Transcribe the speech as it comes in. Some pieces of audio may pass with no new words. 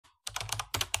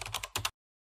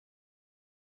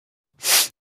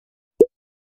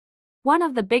One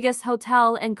of the biggest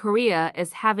hotel in Korea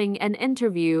is having an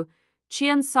interview.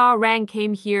 Cheon Sa-Rang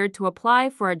came here to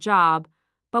apply for a job,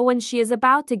 but when she is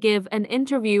about to give an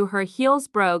interview, her heels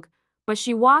broke, but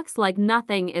she walks like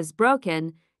nothing is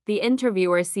broken. The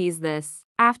interviewer sees this.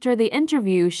 After the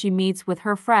interview, she meets with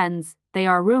her friends. They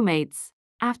are roommates.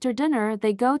 After dinner,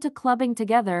 they go to clubbing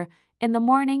together. In the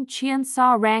morning, Cheon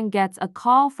Sa-Rang gets a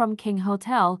call from King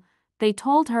Hotel. They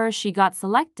told her she got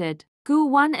selected.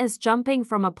 Won is jumping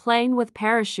from a plane with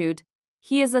parachute.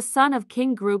 He is a son of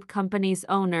King Group Company's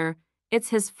owner.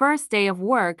 It's his first day of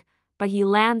work, but he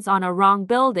lands on a wrong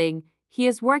building. He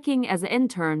is working as an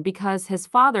intern because his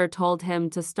father told him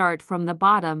to start from the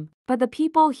bottom. But the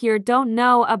people here don't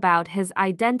know about his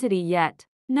identity yet.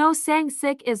 No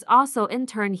Sang-sik is also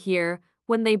intern here.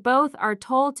 When they both are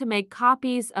told to make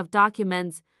copies of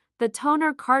documents, the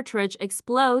toner cartridge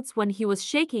explodes when he was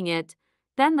shaking it.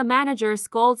 Then the manager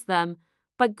scolds them,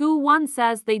 but Won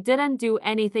says they didn't do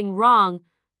anything wrong.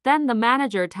 Then the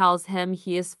manager tells him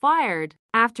he is fired.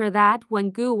 After that,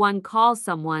 when Won calls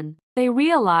someone, they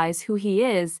realize who he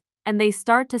is, and they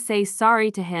start to say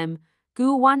sorry to him.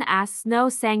 Won asks No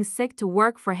Sang-sik to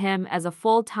work for him as a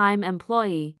full-time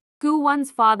employee.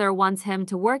 Won's father wants him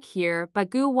to work here, but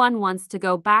Won wants to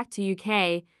go back to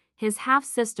UK. His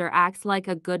half-sister acts like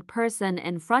a good person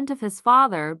in front of his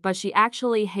father, but she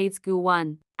actually hates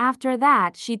Won. After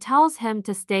that, she tells him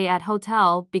to stay at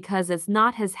hotel because it's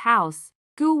not his house.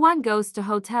 Won goes to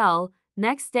hotel.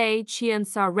 Next day, Cheon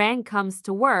Sa-Rang comes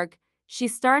to work. She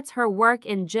starts her work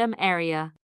in gym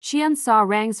area. Cheon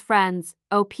Sa-Rang's friends,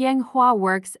 Oh Pyeng-hwa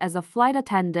works as a flight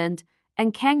attendant,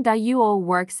 and Kang Da-yeol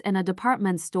works in a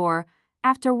department store.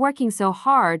 After working so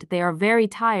hard, they are very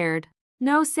tired.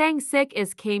 No Sang-sik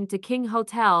came to King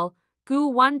Hotel.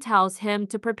 Won tells him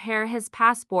to prepare his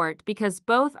passport because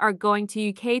both are going to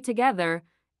UK together,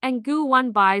 and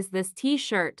Won buys this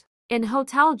t-shirt. In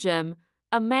hotel gym,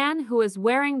 a man who is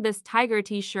wearing this tiger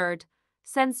t-shirt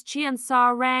sends Cheon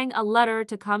Sa-Rang a letter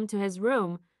to come to his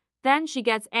room. Then she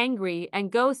gets angry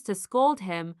and goes to scold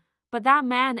him, but that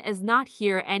man is not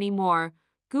here anymore.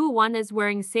 Won is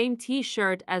wearing same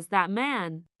t-shirt as that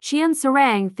man. Cheon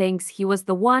Sa-Rang thinks he was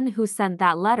the one who sent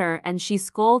that letter and she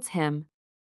scolds him.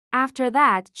 After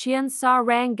that, Cheon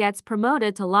Sa-Rang gets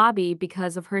promoted to lobby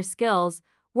because of her skills.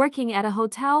 Working at a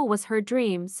hotel was her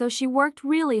dream, so she worked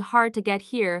really hard to get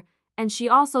here, and she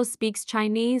also speaks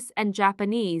Chinese and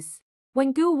Japanese.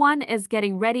 When Won is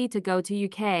getting ready to go to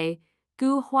UK,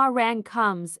 Hwa-rang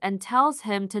comes and tells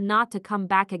him not to come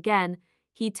back again.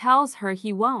 He tells her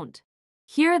he won't.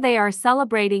 Here they are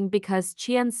celebrating because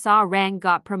Cheon Sa-Rang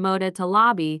got promoted to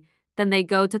lobby. Then they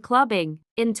go to clubbing.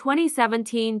 In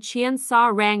 2017, Cheon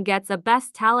Sa-Rang gets a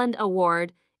Best Talent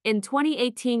Award. In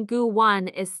 2018, Won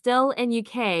is still in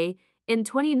UK. In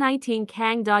 2019,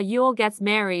 Kang Da-yeol gets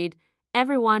married.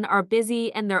 Everyone are busy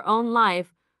in their own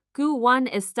life. Won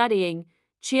is studying.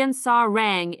 Cheon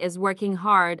Sa-Rang is working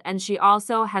hard and she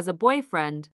also has a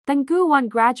boyfriend. Then Won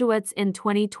graduates in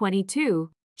 2022.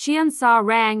 Cheon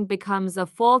Sa-Rang becomes a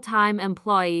full-time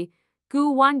employee.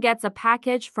 Won gets a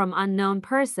package from unknown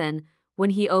person.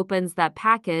 When he opens that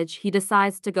package, he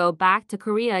decides to go back to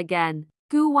Korea again.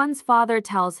 Won's father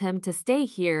tells him to stay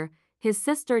here. His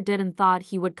sister didn't thought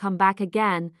he would come back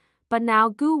again, but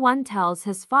now Won tells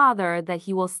his father that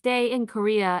he will stay in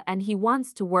Korea and he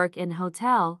wants to work in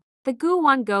hotel. The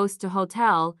Won goes to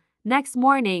hotel. Next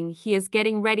morning, he is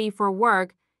getting ready for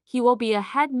work. He will be a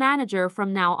head manager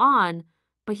from now on,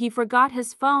 but he forgot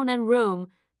his phone in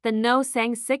room. Then No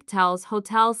Sang-sik tells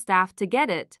hotel staff to get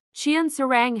it. Cheon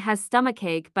Sa-Rang has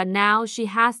stomachache, but now she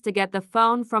has to get the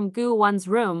phone from Won's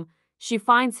room. She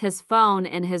finds his phone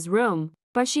in his room,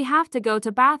 but she have to go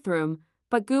to bathroom.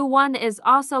 But Won is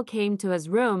also came to his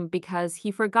room because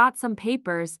he forgot some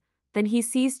papers. Then he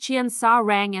sees Cheon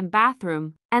Sa-Rang in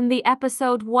bathroom, and the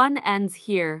episode 1 ends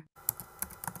here.